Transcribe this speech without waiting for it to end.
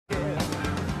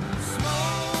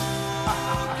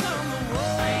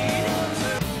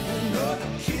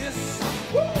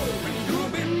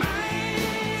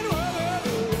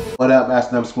What up,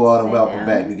 S&M Squad, and welcome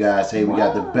back, you guys. Hey, we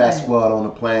got the best squad on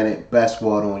the planet, best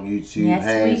squad on YouTube, yes,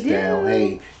 hands down.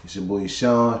 Hey, it's your boy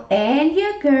Sean. And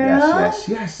your girl,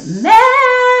 yes. Mel.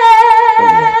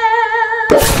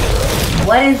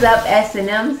 What is up,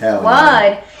 S&M Squad?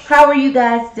 Yeah. How are you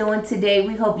guys doing today?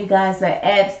 We hope you guys are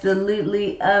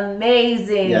absolutely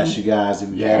amazing. Yes, you guys.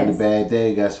 If you're having a bad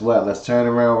day, guess what? Let's turn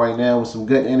around right now with some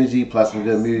good energy plus some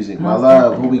good music. My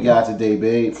love, who we got today,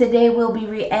 babe? Today we'll be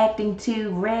reacting to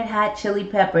Red Hot Chili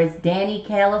Peppers, Dani,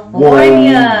 California.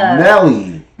 Whoa,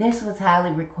 Nelly. This was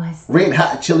highly requested. Red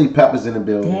Hot Chili Peppers in the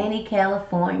building. Dani,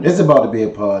 California. It's about to be a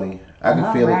party. I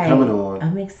can feel it coming on.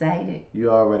 I'm excited.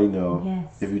 You already know.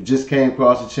 Yes. If you just came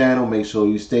across the channel, make sure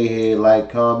you stay here,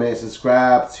 like, comment,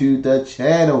 subscribe to the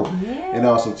channel. Yes. And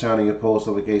also turn on your post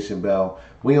notification bell.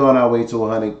 We on our way to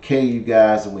 100K, you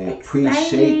guys, and we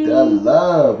appreciate the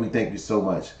love. We thank you so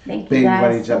much. Thank you guys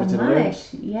ready to jump so into much. the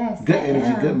race? Yes. Good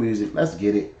energy, good music. Let's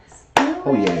get it.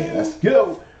 Oh yeah, let's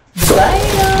go.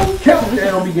 Bam.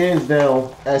 Countdown begins now.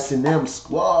 S&M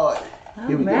Squad.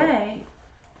 Here we go.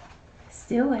 Let's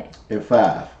do it. In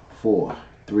 5, 4,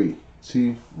 3,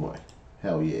 2, 1.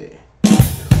 Hell yeah.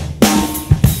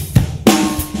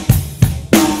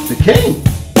 The King.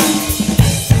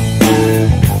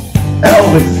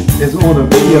 Elvis is on a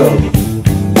video.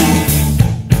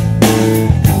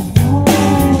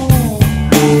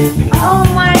 Oh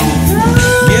my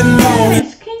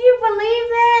gosh. Can you believe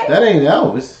that? That ain't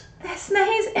Elvis. That's not,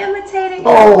 he's imitating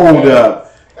Hold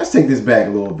up. Let's take this back a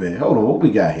little bit. Hold on, what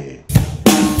we got here?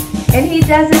 And he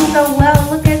does it so well.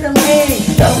 Look at the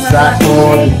legs. Got the socks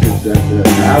on, the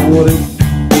eye water.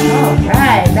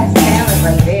 Alright, that's talent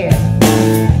right there.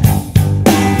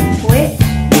 Switch.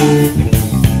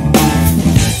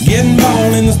 Getting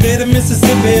born in the state of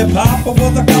Mississippi. Papa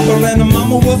was a copper and the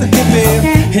mama was a hippie.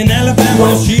 Okay. In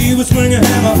Alabama, she was swinging a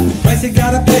hammer. Price you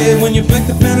gotta pay when you break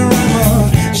the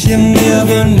panorama. She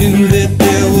never knew that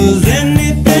there was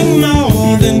anything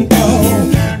more than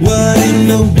gold. What in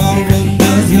the world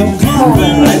does your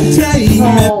company take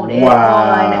me?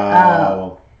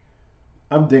 Wow.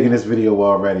 I'm digging this video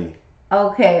already.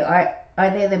 Okay, are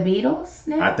they the Beatles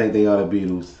now? I think they are the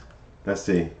Beatles. Let's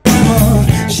see.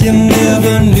 She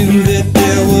never knew that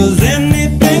there was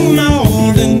anything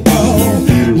more than gold.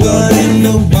 What in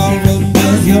the world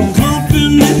does your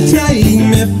company take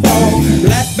me for?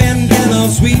 Black bandana,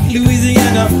 sweet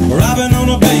Louisiana, robbing on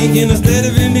a bank in the state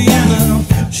of Indiana.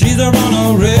 She's a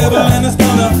runner, rebel and a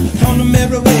stunner. On the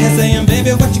mirror saying,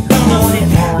 baby, what you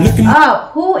gonna? Looking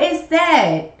up. Who is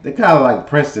that? They kind of like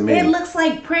Prince to me. It looks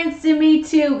like Prince to me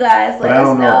too, guys. But Let I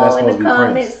don't us know if know that's in the supposed to be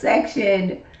comment Prince.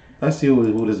 section. Let's see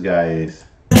who this guy is.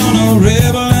 on a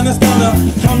rebel and a stunner.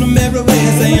 On the mirror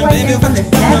saying, baby, what you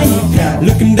gonna?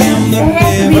 Looking down the It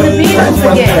has to be the Beatles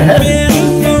again.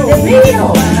 The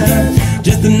Beatles.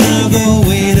 Just another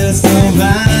way to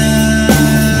survive.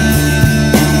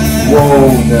 Whoa,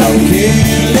 no.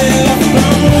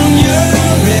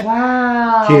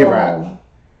 Wow. Kid Rock.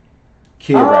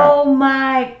 Kid Rock. Oh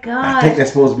my God. I think that's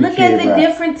supposed to be Look Kid at the Rock.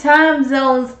 different time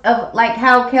zones of like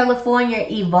how California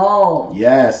evolved.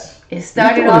 Yes. It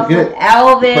started off with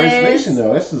Elvis,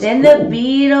 though. This is then cool. the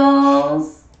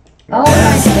Beatles. Oh my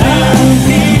God.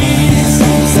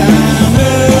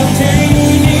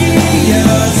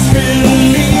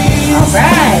 All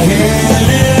right.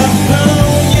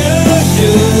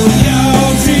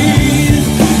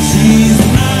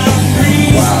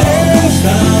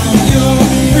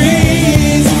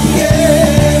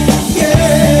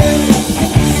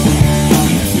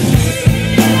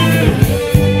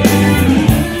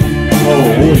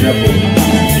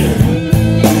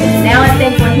 Now I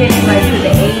think we're hitting like to the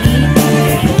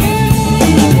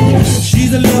 80s.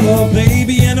 She's a lover,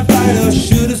 baby, and a fighter.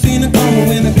 Should've seen her coming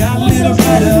when I got a little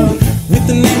brighter. With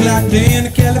a name like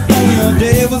Dani, California,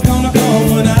 day was gonna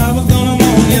come when I was gonna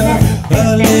mourn ya.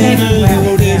 A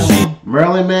little did she.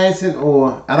 Marilyn Manson,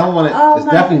 or I don't want to. Oh it's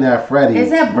definitely not Freddie. Is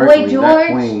that Mercury, Boy George?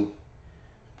 Not Queen.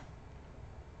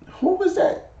 Who was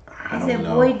that? Is it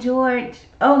Boy George?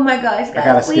 Oh my gosh,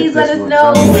 guys, skip please let this us one.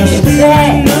 know who is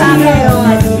that. Comment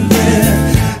on.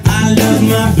 I love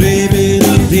my baby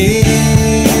today.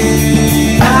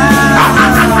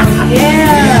 Yeah.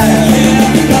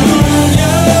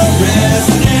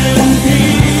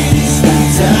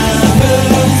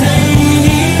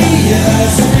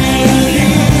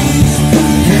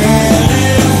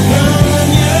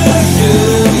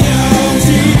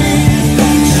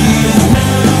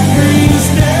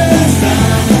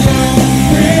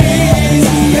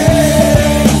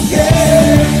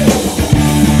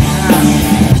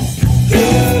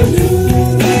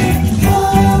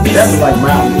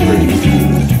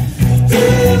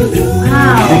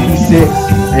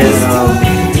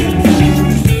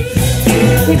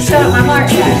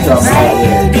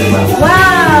 talking about.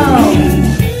 Wow.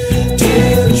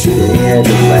 Yeah,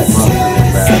 the black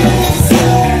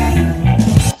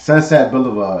Sunset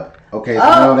Boulevard. Okay,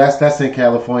 so no, that's in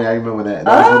California. I remember that.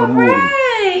 That was on the movie.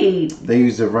 Right. They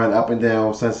used to run up and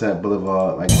down Sunset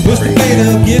Boulevard like Was the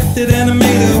fader, gifted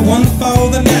animator, one for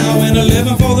the now and a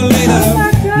living for the later.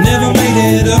 Never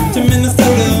made it up to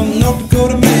Minnesota, North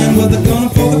Dakota man with a gun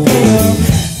for the quota.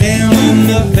 Down in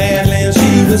the Badlands,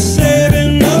 she was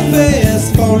saving the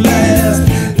best for last.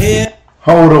 Yeah.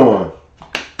 Hold on.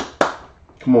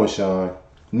 Come on, Sean.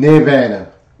 Nirvana.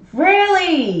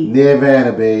 Really?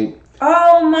 Nirvana, babe.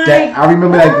 Oh my I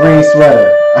remember that green sweater.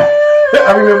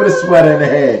 I remember the sweater in the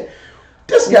head.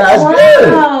 This guy's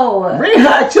good. Red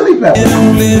Hot Chili Peppers. It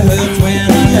only hurts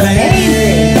when I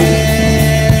laugh.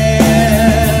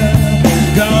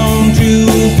 Gone too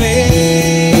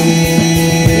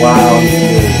fast. Wow.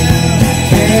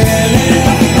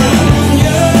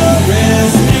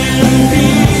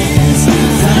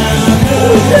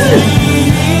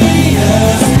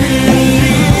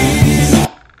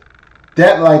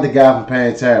 That like the guy from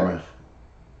Pantera.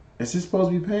 Is this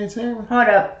supposed to be Pantera? Hold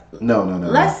up. No.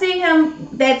 Let's see him,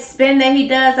 that spin that he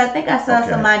does. I think I saw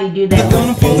somebody do that.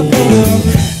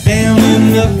 Down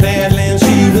in the Badlands,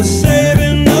 she was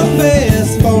saving the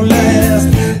best for last.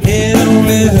 It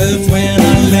only hurts when I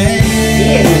laugh.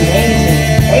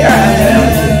 They are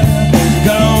amazing.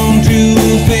 Gone too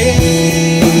fast.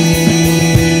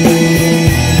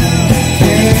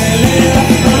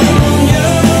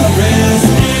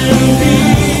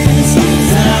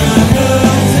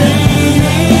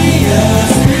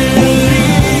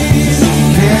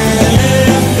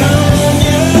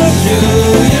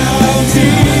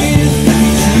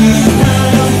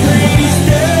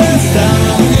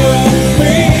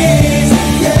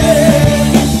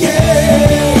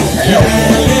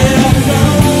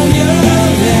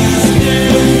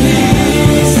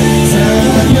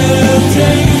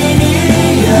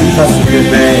 Such a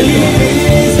good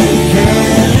band.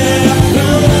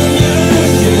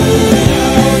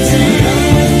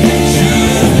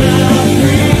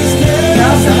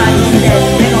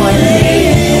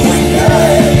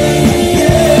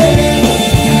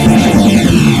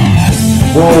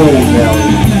 Whoa,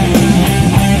 Nelly.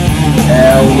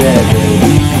 Hell yeah,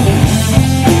 baby.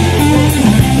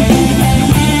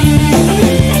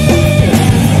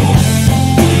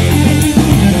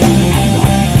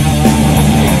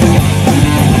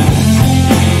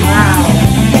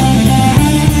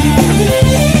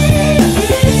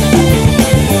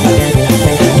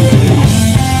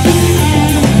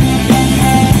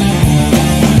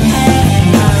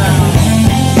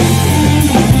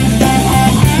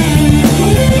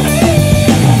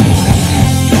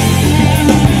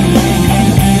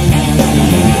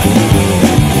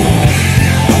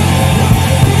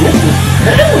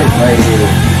 Right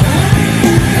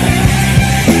here.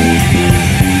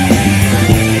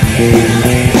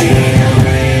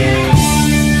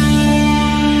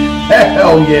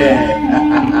 Hell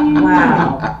yeah.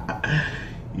 Wow.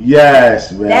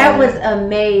 Yes, man. That was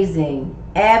amazing.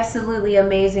 Absolutely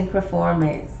amazing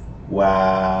performance.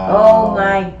 Wow. Oh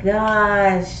my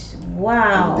gosh.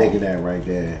 Wow. I'm digging that right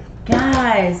there.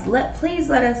 Guys, please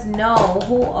let us know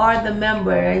who are the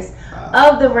members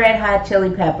of the Red Hot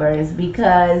Chili Peppers,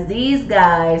 because these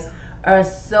guys are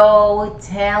so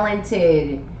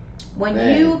talented.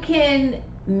 When you can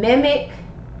mimic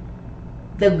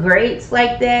the greats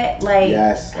like that, like,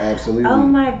 yes, absolutely. oh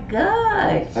my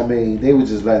gosh. I mean, they were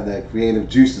just letting that creative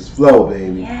juices flow,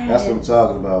 baby. Yes. That's what I'm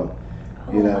talking about.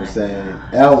 You Oh know what my I'm saying?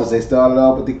 God. Elvis, they started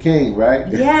off with the King, right?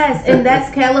 Yes, and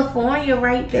that's California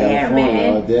right there, California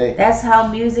man. all day. That's how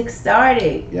music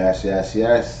started. Yes.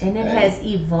 And it Hey, has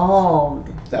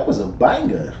evolved. that was a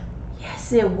banger.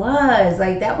 Yes, it was.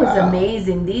 Like, that was Wow.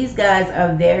 amazing. These guys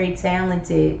are very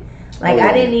talented. Like, Oh, yeah.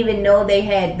 I didn't even know they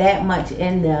had that much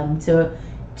in them to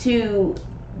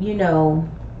you know,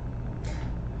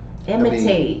 imitate.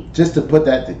 I mean, just to put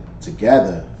that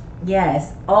together.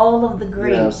 Yes, all of the greats.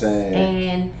 You know what I'm saying?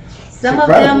 And some of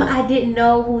incredible. them I didn't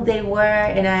know who they were,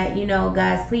 and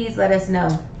guys, please let us know.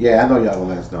 Yeah, I know y'all gonna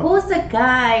let us know. Who's the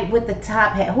guy with the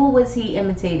top hat? Who was he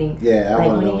imitating? Yeah, I like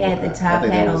want to when know. he had the top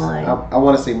hat on. I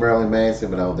want to say Marilyn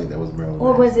Manson, but I don't think that was Marilyn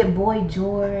Or Manson. was it Boy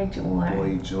George? Or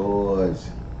Boy George.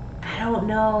 I don't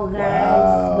know, guys,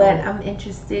 Wow. but I'm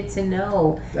interested to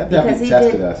know That because definitely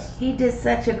tested us. he did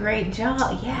such a great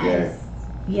job.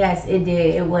 Yes, it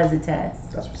did. It was a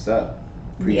test. That's what's up.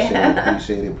 Yeah.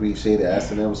 Appreciate it.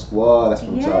 S&M squad. That's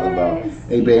what I'm talking about.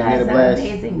 Hey, you baby, guys had a are blast.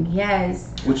 amazing.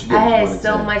 Yes. What you I give? had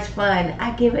so much fun.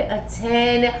 I give it a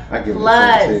 10 I give it a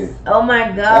plus. 10 too. Oh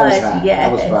my That was gosh, hot. yes.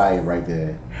 That was fire right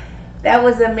there. That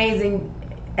was amazing.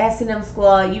 S&M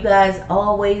Squad, you guys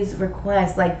always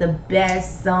request like the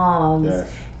best songs,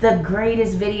 Yes. the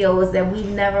greatest videos that we've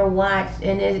never watched,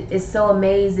 and it's so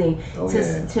amazing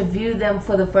to view them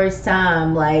for the first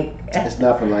time. Like, it's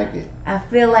nothing like it. I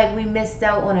feel like we missed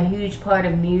out on a huge part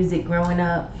of music growing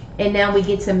up, and now we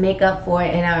get to make up for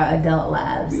it in our adult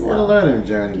lives. We want to learn in the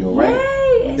journey, though, right?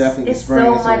 Yay! Definitely It's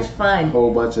so much a fun.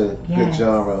 whole bunch of good Yes.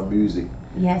 genre of music,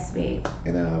 Yes, babe.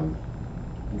 and I'm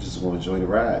just gonna enjoy the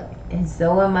ride. And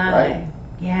so am I. Right.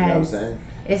 Yes. You know what I'm saying?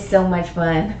 It's so much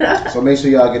fun. So make sure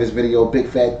y'all get this video a big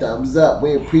fat thumbs up.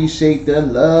 We appreciate the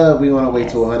love. We on our way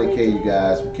to 100K, you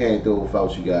guys. We can't do it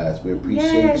without you guys. We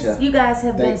appreciate Yes, you. you guys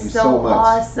have been Thank you so so much.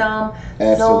 awesome,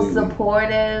 Absolutely. so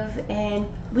supportive, and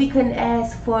we couldn't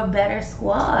ask for a better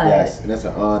squad. Yes, and that's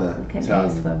an honor. We couldn't Telling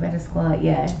ask you. for a better squad.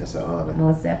 Yeah, That's an honor.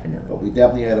 most definitely. But we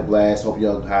definitely had a blast. Hope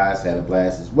y'all guys had a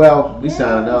blast as well. We Yes.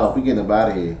 signing off. We getting up out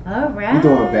of here. All right. We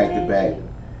doing it back to back.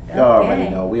 Y'all Okay. already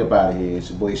know. We up out of here. It's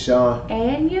your boy Sean.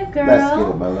 And your girl. Let's get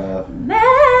it, my love. Mel.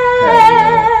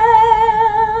 Bam.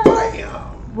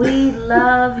 We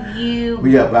love you.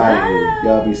 We up out of here. Bye.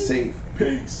 Y'all be safe.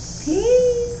 Peace. Peace.